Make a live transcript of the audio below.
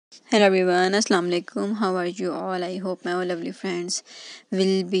Hello everyone, Assalamu alaikum. How are you all? I hope my all lovely friends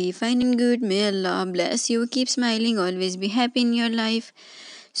will be fine and good. May Allah bless you. Keep smiling, always be happy in your life.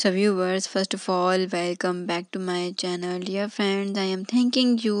 So, viewers, first of all, welcome back to my channel. Dear friends, I am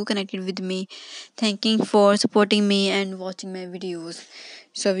thanking you connected with me, thanking for supporting me and watching my videos.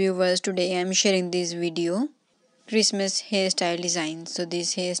 So, viewers, today I am sharing this video. Christmas hairstyle designs. So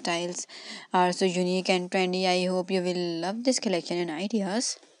these hairstyles are so unique and trendy. I hope you will love this collection and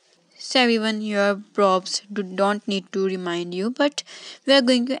ideas. So everyone, your props don't need to remind you, but we are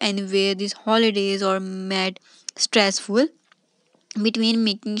going to anyway. These holidays or mad stressful between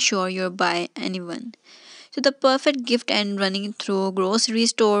making sure you buy anyone. So the perfect gift and running through grocery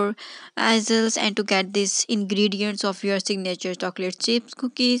store aisles and to get these ingredients of your signature chocolate chips,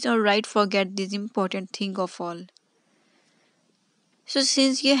 cookies, or right forget this important thing of all. So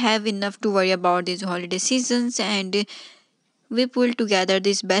since you have enough to worry about these holiday seasons and we pulled together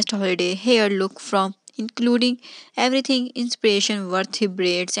this best holiday hair look from including everything inspiration worthy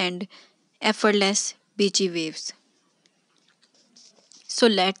braids and effortless beachy waves. So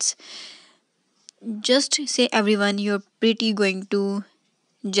let's just say everyone you're pretty going to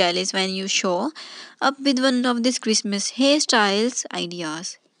jealous when you show up with one of these Christmas hairstyles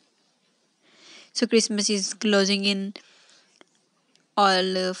ideas. So Christmas is closing in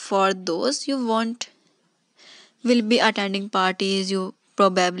all for those you want will be attending parties you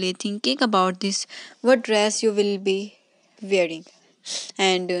probably thinking about this what dress you will be wearing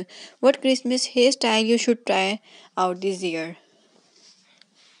and what Christmas hairstyle you should try out this year.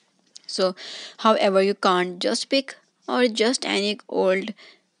 So, however, you can't just pick or just any old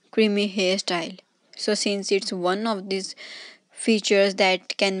creamy hairstyle. So, since it's one of these features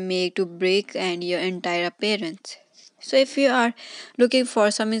that can make to break and your entire appearance. So, if you are looking for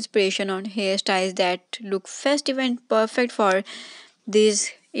some inspiration on hairstyles that look festive and perfect for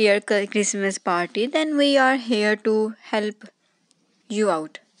this year Christmas party, then we are here to help you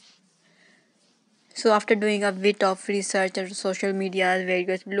out. So after doing a bit of research on social media,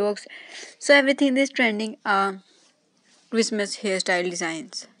 various blogs, so everything is trending Christmas hairstyle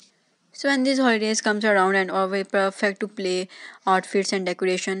designs. So when these holidays comes around and always perfect to play outfits and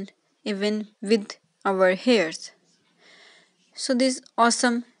decoration even with our hairs. So these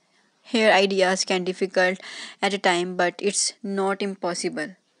awesome hair ideas can difficult at a time but it's not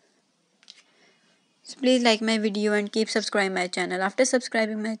impossible. So please like my video and keep subscribing my channel. After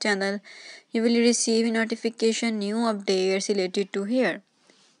subscribing my channel, you will receive notification new updates related to hair.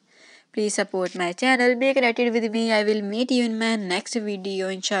 Please support my channel. Be connected with me. I will meet you in my next video.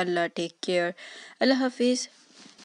 Inshallah. Take care. Allah Hafiz.